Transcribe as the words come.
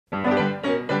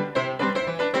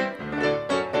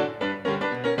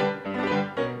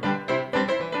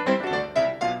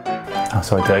Oh,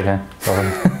 sorry, do it again. Sorry.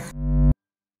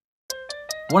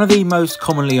 One of the most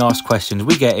commonly asked questions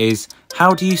we get is,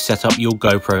 how do you set up your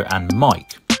GoPro and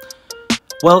mic?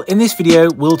 Well, in this video,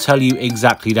 we'll tell you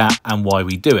exactly that and why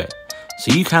we do it,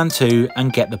 so you can too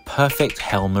and get the perfect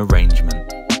helm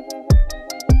arrangement.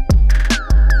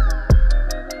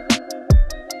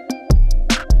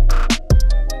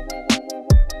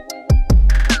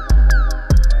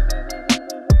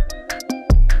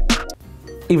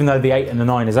 Even though the 8 and the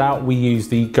 9 is out, we use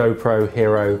the GoPro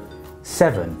Hero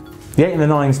 7. The 8 and the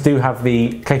 9s do have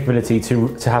the capability to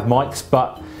have mics,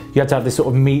 but you have to have this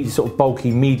sort of bulky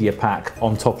media pack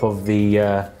on top of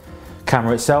the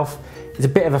camera itself. It's a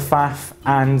bit of a faff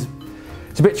and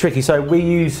it's a bit tricky. So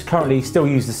we currently still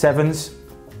use the 7s,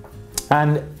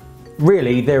 and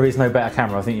really there is no better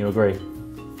camera. I think you agree.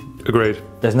 Agreed.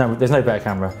 There's no better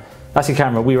camera. That's a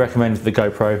camera we recommend, the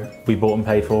GoPro. We bought and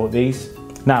paid for these.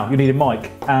 Now you need a mic,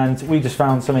 and we just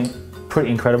found something pretty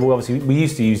incredible. Obviously we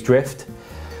used to use Drift.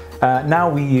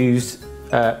 Now we use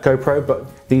GoPro, but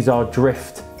these are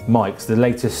Drift mics, the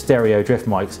latest stereo Drift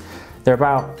mics. They're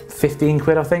about 15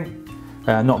 quid, I think,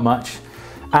 not much,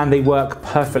 and they work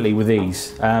perfectly with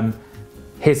these.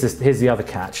 Here's the other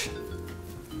catch.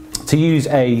 To use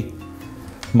a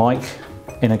mic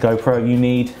in a GoPro, you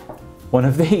need one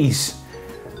of these,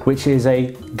 which is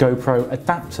a GoPro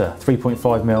adapter,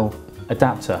 3.5mm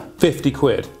adapter. 50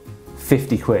 quid.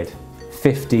 50 quid,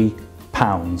 50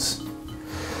 pounds.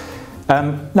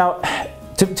 Now,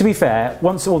 to be fair,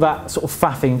 once all that sort of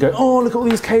faffing going, oh look at all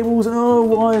these cables and oh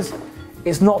wires,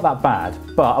 it's not that bad,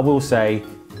 but I will say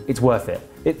it's worth it.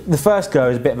 The first go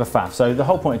is a bit of a faff, so the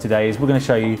whole point of today is we're going to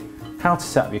show you how to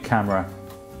set up your camera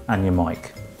and your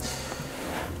mic.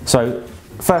 So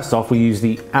first off, we use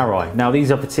the Arai. Now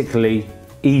these are particularly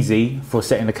easy for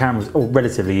setting the cameras, or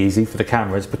relatively easy for the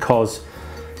cameras, because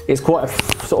it's quite a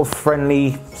sort of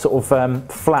friendly, sort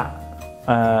of flat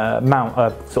mount,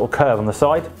 sort of curve on the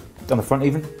side, on the front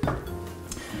even.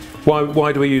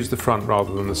 Why do we use the front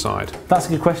rather than the side? That's a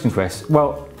good question, Chris.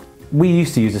 Well, we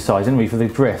used to use the side, didn't we, for the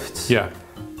drifts? Yeah.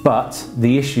 But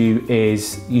the issue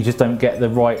is you just don't get the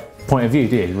right point of view,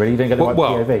 do you? Really, you don't get the right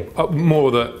POV. More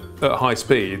that at high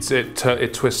speeds it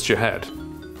twists your head.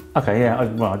 Okay, yeah.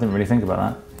 Well, I didn't really think about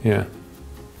that. Yeah.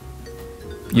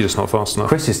 You're just not fast enough.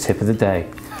 Chris's tip of the day.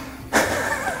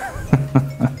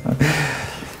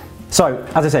 So,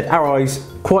 as I said, Arai's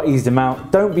quite easy to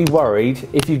mount. Don't be worried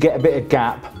if you get a bit of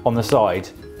gap on the side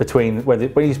between when you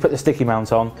just put the sticky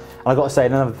mount on. And I've got to say,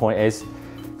 another point is,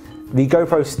 the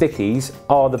GoPro stickies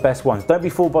are the best ones. Don't be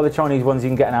fooled by the Chinese ones you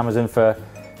can get on Amazon for,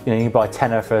 you can buy a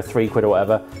tenner for 3 quid or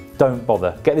whatever. Don't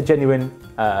bother. Get the genuine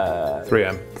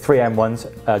 3M ones,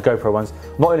 GoPro ones.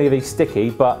 Not only are they sticky,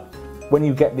 but when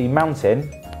you get the mount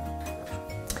in,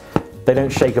 they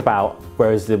don't shake about,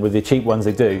 whereas with the cheap ones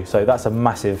they do. So that's a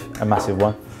massive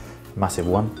one.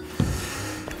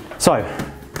 So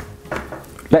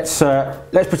let's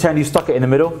pretend you stuck it in the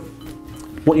middle.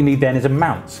 What you need then is a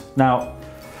mount. Now,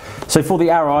 so for the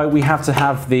Arai, we have to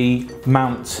have the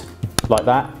mount like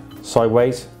that,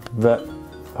 sideways,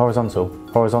 horizontal,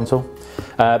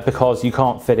 because you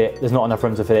can't fit it. There's not enough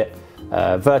room to fit it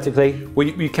vertically. Well,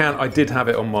 you can. I did have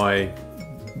it on my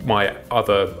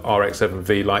other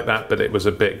RX-7V like that, but it was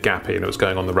a bit gappy and it was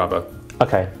going on the rubber.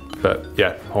 Okay. But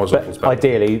yeah, horizontal's better.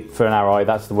 Ideally, for an Arai,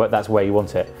 that's where you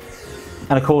want it.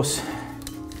 And of course,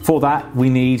 for that, we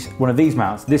need one of these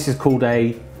mounts. This is called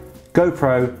a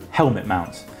GoPro helmet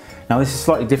mount. Now, this is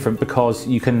slightly different because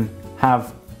you can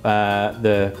have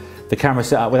the camera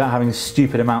set up without having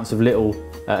stupid amounts of little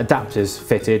adapters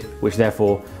fitted, which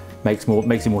therefore makes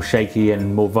it more shaky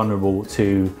and more vulnerable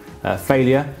to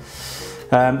failure.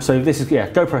 So this is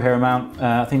GoPro Hero mount.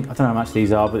 I don't know how much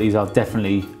these are, but these are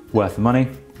definitely worth the money.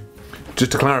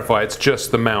 Just to clarify, it's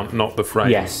just the mount, not the frame.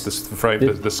 Yes. The frame,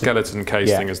 the skeleton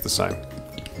casing is the same.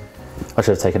 I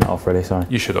should have taken it off, really. Sorry.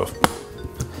 You should have.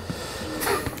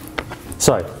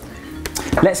 So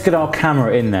let's get our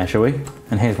camera in there, shall we?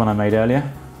 And here's one I made earlier.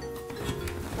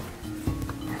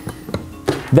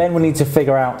 Then we need to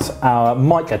figure out our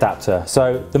mic adapter.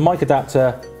 So the mic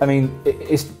adapter, I mean,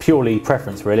 it's purely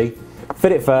preference, really.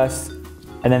 Fit it first,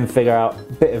 and then figure out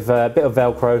a bit of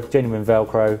Velcro, genuine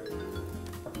Velcro,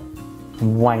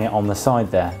 and wang it on the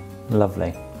side there.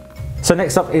 Lovely. So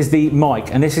next up is the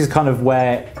mic, and this is kind of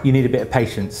where you need a bit of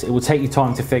patience. It will take you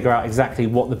time to figure out exactly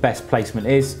what the best placement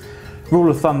is. Rule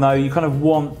of thumb though, you kind of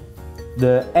want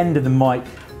the end of the mic,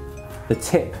 the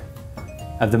tip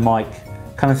of the mic,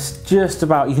 kind of just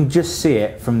about, you can just see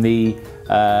it from the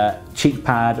cheek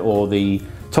pad or the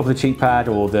top of the cheek pad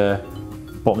or the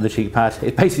bottom of the cheek pad.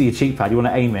 It's basically a cheek pad. You want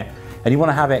to aim it and you want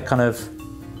to have it kind of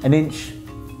 1 inch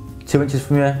 2 inches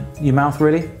from your mouth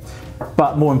really.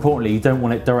 But more importantly, you don't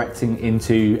want it directing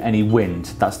into any wind.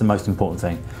 That's the most important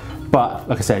thing. But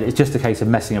like I said, it's just a case of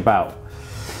messing about.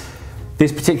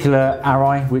 This particular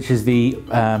Arai, which is the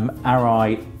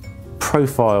Arai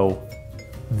Profile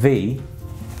V,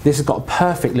 this has got a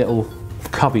perfect little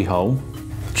cubby hole.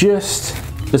 Just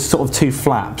the sort of 2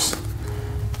 flaps.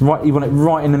 Right, you want it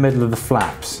right in the middle of the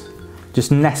flaps.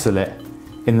 Just nestle it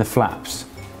in the flaps.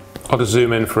 I'll just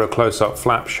zoom in for a close-up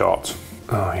flap shot.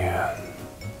 Oh yeah.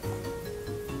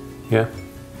 Yeah.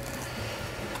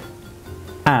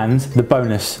 And the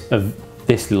bonus of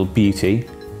this little beauty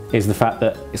is the fact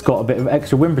that it's got a bit of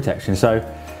extra wind protection. So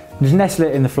just nestle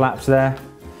it in the flaps there,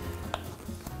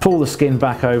 pull the skin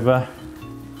back over,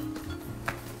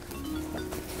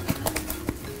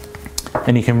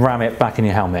 and you can ram it back in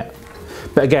your helmet.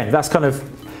 But again, that's kind of,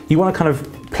 you want to kind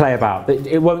of play about.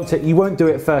 You won't do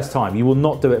it first time. You will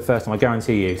not do it first time, I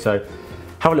guarantee you. So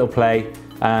have a little play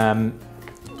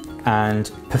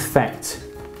and perfect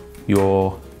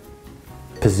your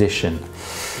position.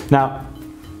 Now,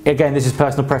 again, this is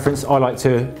personal preference. I like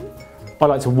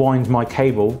to wind my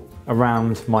cable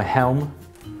around my helm,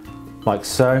 like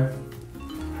so.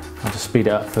 I'll just speed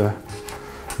it up for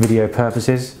video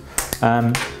purposes.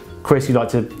 Chris, you like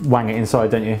to wang it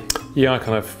inside, don't you? Yeah, I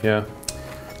kind of, yeah.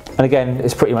 And again,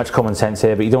 it's pretty much common sense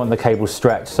here, but you don't want the cable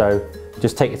stretched, so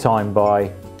just take your time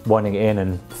by winding it in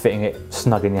and fitting it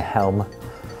snug in your helm.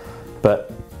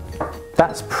 But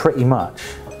that's pretty much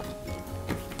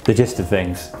the gist of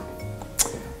things.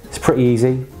 It's pretty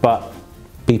easy, but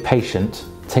be patient,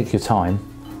 take your time,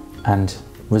 and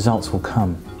results will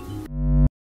come.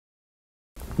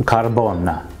 Carbon.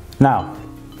 Now,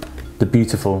 the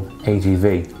beautiful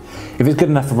AGV. If it's good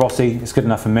enough for Rossi, it's good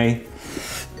enough for me,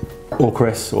 or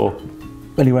Chris, or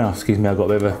anyone else. Excuse me, I've got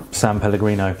a bit of a San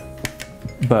Pellegrino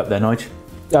burp there, Nige.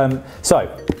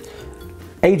 So,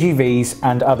 AGVs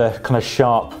and other kind of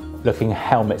sharp looking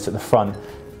helmets at the front,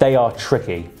 they are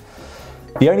tricky.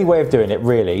 The only way of doing it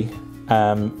really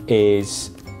is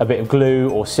a bit of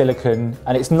glue or silicone,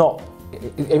 and it's not,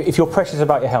 if you're precious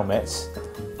about your helmets,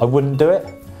 I wouldn't do it.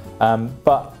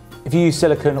 But if you use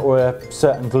silicone or a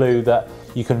certain glue that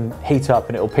you can heat up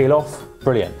and it'll peel off,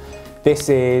 brilliant. This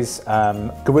is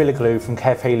Gorilla Glue from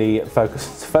Kev Healy at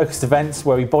Focused Events,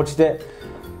 where we bodged it.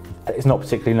 It's not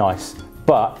particularly nice,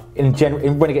 but in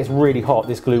general, when it gets really hot,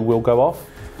 this glue will go off.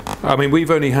 I mean,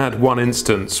 we've only had one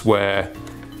instance where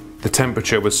the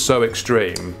temperature was so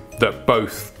extreme that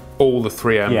all the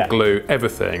 3M glue,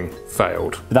 everything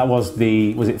failed. That was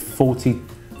it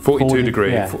 42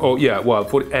 degree, yeah. Oh yeah, well,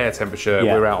 40 air temperature,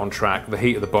 yeah. we were out on track, the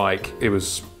heat of the bike, it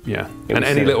was, yeah. It was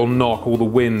any silly. little knock, all the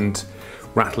wind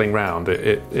rattling round,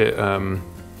 it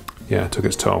took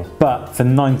its toll. But for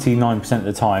 99% of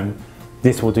the time,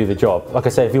 this will do the job. Like I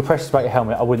said, if you're precious about your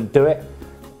helmet, I wouldn't do it.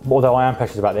 Although I am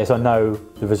precious about this, I know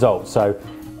the results. So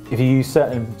if you use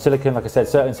certain silicone, like I said,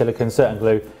 certain silicone, certain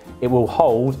glue, it will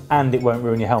hold and it won't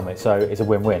ruin your helmet. So it's a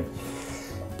win-win.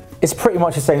 It's pretty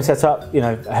much the same setup. You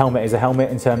know, a helmet is a helmet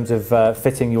in terms of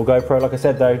fitting your GoPro. Like I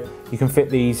said though, you can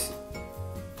fit these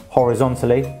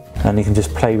horizontally and you can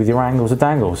just play with your angles or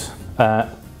dangles.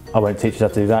 I won't teach you how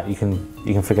to do that. You can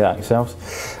figure that out yourselves.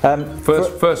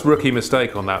 First rookie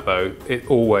mistake on that though, it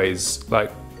always, like,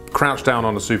 crouch down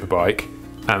on a superbike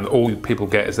and all people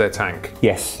get is their tank.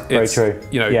 Yes, very true.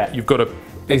 You know, yeah. you've got to,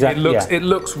 Exactly, it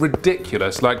looks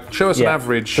ridiculous. Like, show us an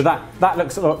average. So that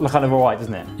looks kind of alright,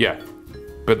 doesn't it? Yeah.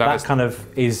 But that kind of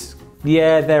is,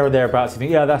 yeah, there or thereabouts. You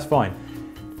think, yeah, that's fine.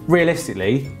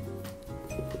 Realistically,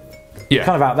 yeah,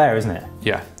 kind of out there, isn't it?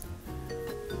 Yeah.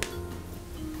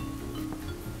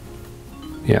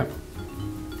 Yeah.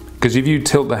 Because if you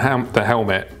tilt the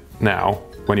helmet now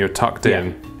when you're tucked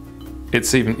in,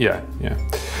 it's even, yeah.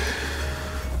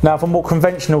 Now for more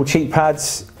conventional cheek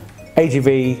pads,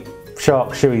 AGV, Shark,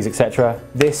 Shoeies, etc.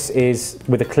 This is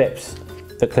with the clips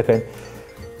that clip in.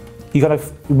 You kind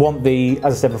of want the,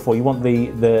 as I said before, you want the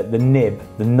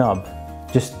nub,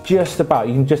 just about,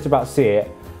 you can just about see it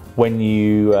when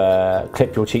you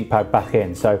clip your cheek pad back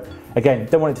in. So again,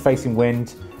 don't want it to face in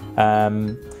wind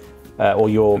or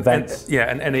your vents.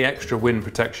 And any extra wind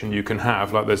protection you can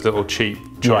have, like those little cheap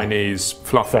Chinese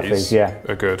fluffies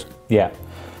are good. Yeah,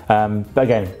 but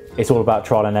again, it's all about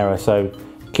trial and error, so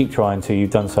keep trying till you've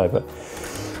done so. But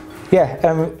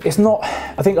yeah, it's not,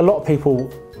 I think a lot of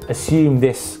people assume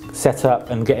this setup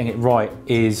and getting it right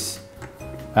is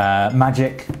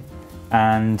magic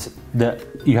and that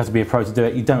you have to be a pro to do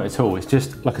it. You don't at all. It's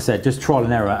just, like I said, just trial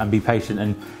and error and be patient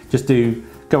and just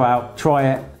go out,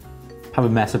 try it, have a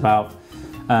mess about.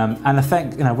 And I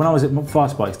think, you know, when I was at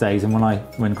Fast Bikes days and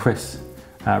when Chris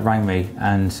rang me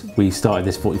and we started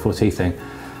this 44T thing,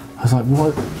 I was like,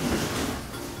 what?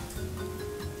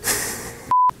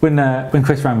 When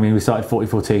Chris rang me and we started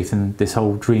 44 Teeth and this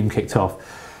whole dream kicked off,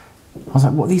 I was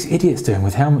like, what are these idiots doing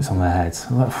with helmets on their heads?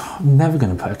 I was like, I'm never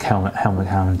going to put a helmet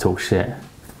down and talk shit.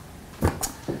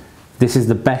 This is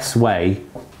the best way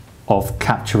of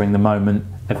capturing the moment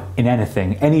in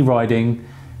anything, any riding.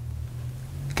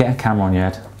 Get a camera on your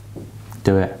head,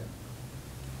 do it.